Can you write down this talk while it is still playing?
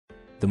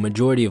The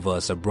majority of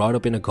us are brought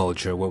up in a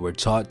culture where we're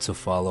taught to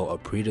follow a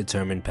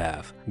predetermined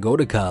path. Go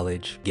to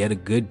college, get a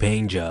good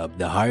paying job,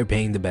 the higher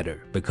paying the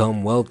better.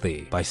 Become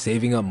wealthy by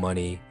saving up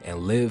money and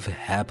live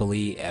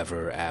happily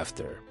ever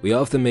after. We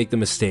often make the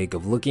mistake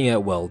of looking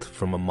at wealth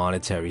from a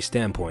monetary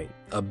standpoint.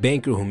 A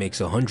banker who makes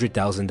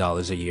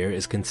 $100,000 a year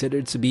is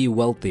considered to be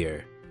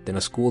wealthier than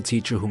a school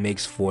teacher who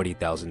makes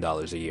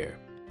 $40,000 a year.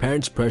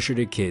 Parents pressure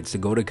their kids to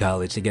go to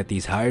college to get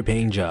these higher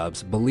paying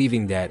jobs,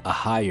 believing that a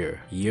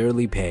higher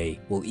yearly pay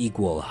will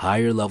equal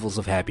higher levels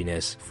of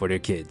happiness for their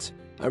kids.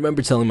 I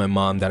remember telling my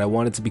mom that I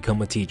wanted to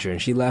become a teacher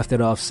and she laughed it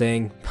off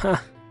saying,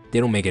 they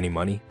don't make any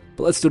money.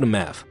 But let's do the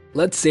math.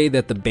 Let's say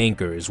that the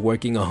banker is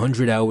working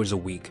 100 hours a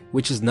week,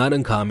 which is not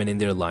uncommon in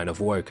their line of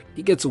work.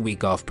 He gets a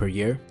week off per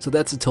year, so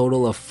that's a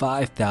total of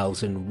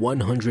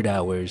 5,100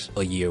 hours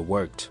a year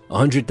worked.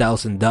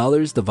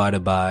 $100,000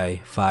 divided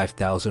by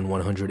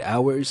 5,100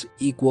 hours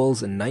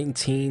equals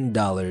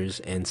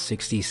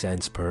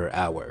 $19.60 per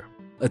hour.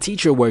 A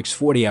teacher works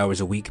 40 hours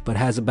a week but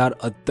has about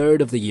a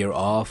third of the year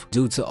off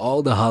due to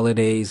all the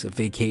holidays,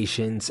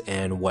 vacations,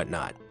 and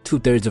whatnot.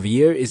 2/3 of a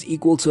year is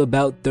equal to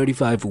about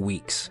 35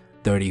 weeks.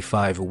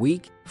 35 a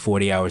week,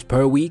 40 hours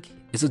per week,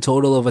 is a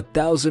total of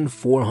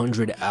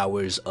 1,400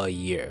 hours a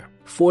year.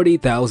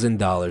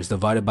 $40,000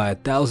 divided by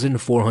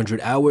 1,400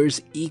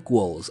 hours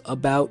equals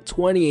about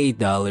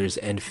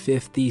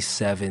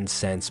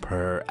 $28.57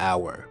 per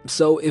hour.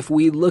 So if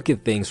we look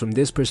at things from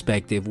this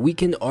perspective, we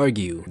can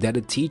argue that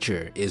a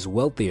teacher is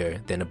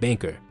wealthier than a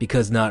banker,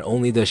 because not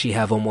only does she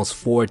have almost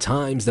 4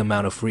 times the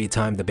amount of free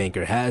time the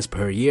banker has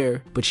per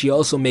year, but she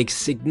also makes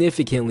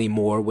significantly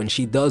more when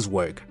she does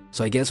work.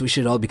 So I guess we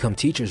should all become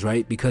teachers,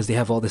 right? Because they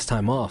have all this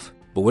time off.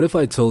 But what if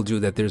I told you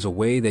that there's a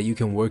way that you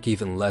can work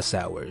even less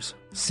hours?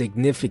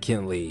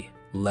 Significantly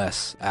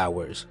less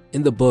hours.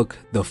 In the book,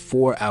 The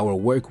 4-Hour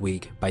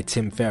Workweek by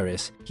Tim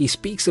Ferriss, he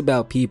speaks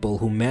about people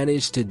who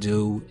manage to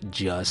do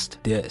just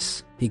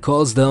this. He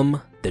calls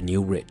them the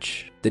new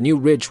rich. The new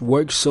rich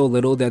work so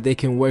little that they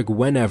can work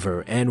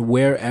whenever and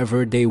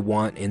wherever they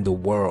want in the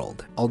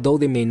world. Although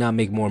they may not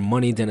make more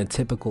money than a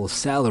typical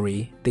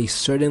salary, they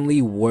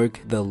certainly work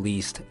the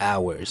least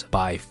hours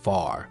by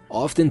far.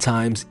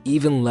 Oftentimes,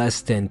 even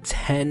less than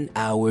 10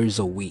 hours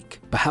a week.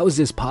 But how is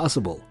this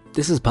possible?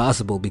 This is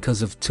possible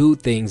because of 2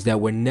 things that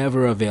were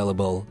never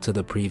available to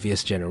the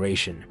previous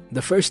generation.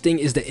 The first thing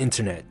is the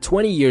internet.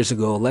 20 years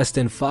ago, less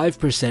than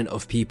 5%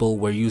 of people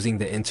were using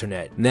the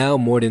internet. Now,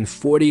 more than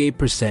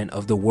 48%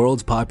 of the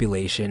world's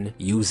population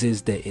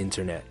uses the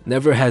internet.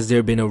 Never has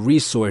there been a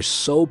resource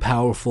so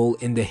powerful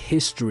in the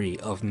history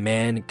of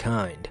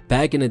mankind.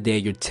 Back in the day,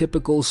 your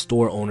typical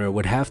store owner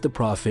would have to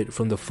profit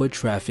from the foot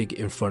traffic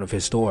in front of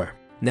his store.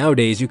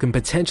 Nowadays, you can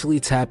potentially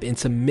tap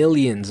into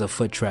millions of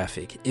foot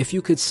traffic. If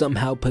you could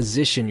somehow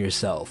position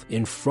yourself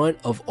in front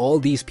of all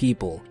these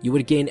people, you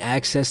would gain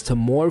access to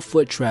more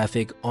foot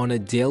traffic on a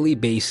daily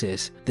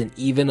basis than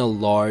even a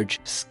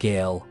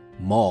large-scale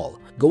mall.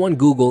 Go on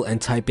Google and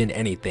type in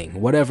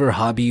anything, whatever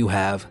hobby you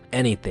have,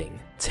 anything.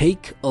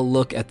 Take a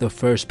look at the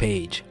first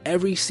page.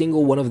 Every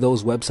single one of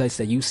those websites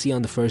that you see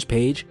on the first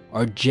page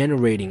are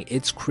generating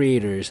its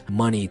creators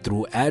money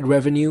through ad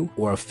revenue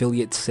or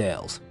affiliate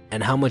sales.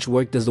 And how much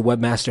work does the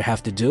webmaster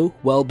have to do?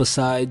 Well,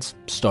 besides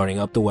starting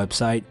up the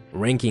website,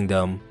 ranking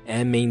them,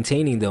 and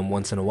maintaining them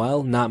once in a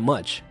while, not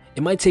much.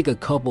 It might take a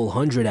couple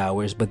hundred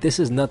hours, but this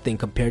is nothing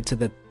compared to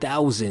the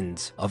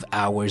thousands of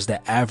hours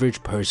the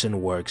average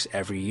person works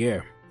every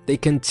year. They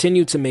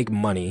continue to make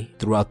money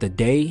throughout the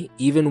day,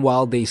 even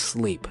while they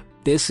sleep.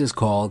 This is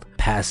called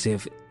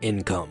passive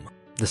income.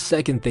 The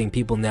second thing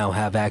people now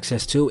have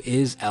access to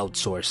is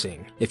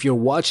outsourcing. If you're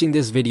watching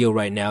this video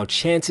right now,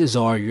 chances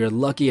are you're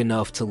lucky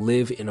enough to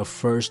live in a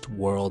first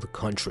world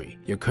country.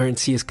 Your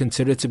currency is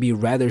considered to be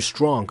rather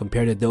strong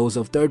compared to those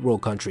of third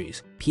world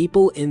countries.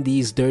 People in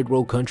these third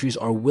world countries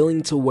are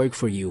willing to work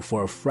for you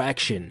for a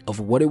fraction of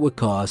what it would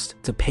cost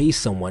to pay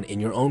someone in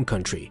your own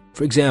country.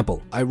 For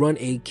example, I run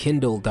a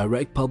Kindle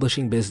direct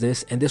publishing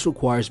business, and this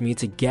requires me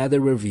to gather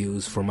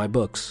reviews for my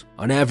books.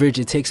 On average,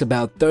 it takes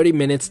about 30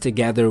 minutes to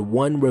gather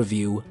one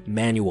review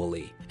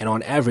manually. And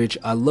on average,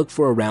 I look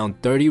for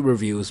around 30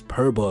 reviews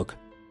per book,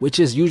 which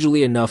is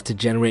usually enough to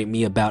generate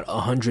me about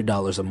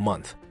 $100 a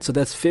month. So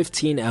that's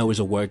 15 hours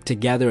of work to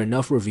gather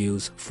enough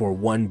reviews for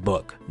one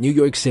book. New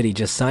York City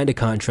just signed a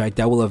contract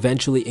that will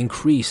eventually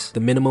increase the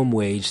minimum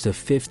wage to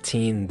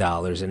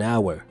 $15 an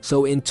hour.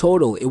 So in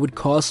total, it would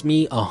cost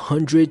me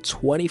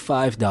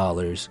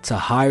 $125 to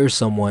hire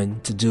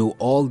someone to do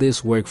all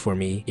this work for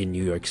me in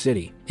New York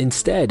City.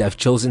 Instead, I've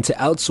chosen to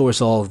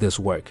outsource all of this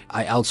work.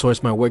 I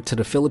outsource my work to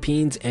the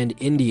Philippines and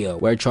India,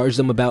 where I charge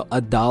them about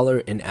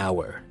 $1 an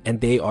hour, and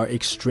they are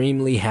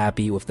extremely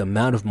happy with the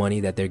amount of money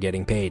that they're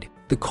getting paid.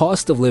 The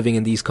cost of living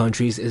in these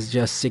countries is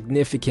just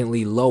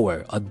significantly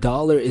lower.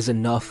 $1 is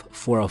enough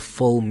for a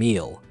full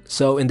meal.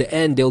 So in the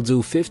end, they'll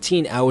do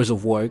 15 hours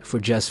of work for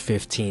just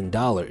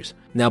 $15.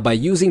 Now, by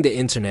using the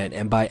internet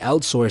and by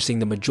outsourcing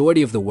the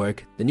majority of the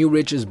work, the new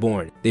rich is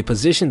born. They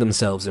position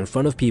themselves in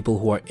front of people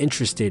who are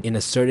interested in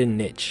a certain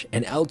niche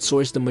and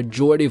outsource the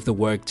majority of the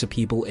work to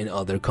people in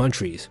other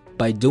countries.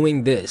 By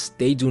doing this,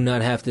 they do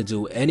not have to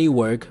do any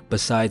work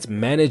besides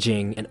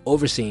managing and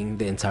overseeing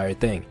the entire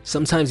thing.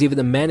 Sometimes even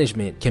the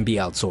management can be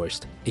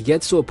outsourced. It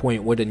gets to a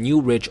point where the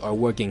new rich are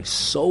working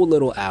so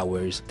little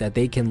hours that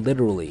they can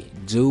literally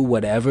do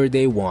whatever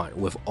they want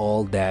with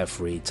all that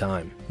free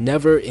time.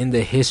 Never in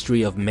the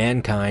history of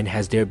mankind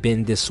has there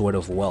been this sort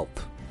of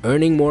wealth.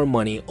 Earning more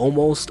money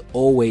almost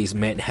always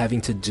meant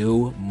having to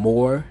do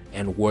more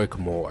and work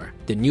more.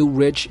 The new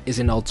rich is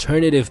an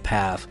alternative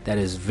path that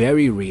is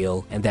very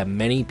real and that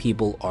many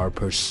people are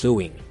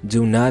pursuing.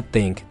 Do not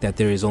think that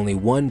there is only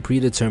one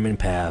predetermined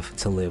path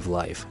to live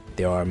life.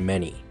 There are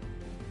many.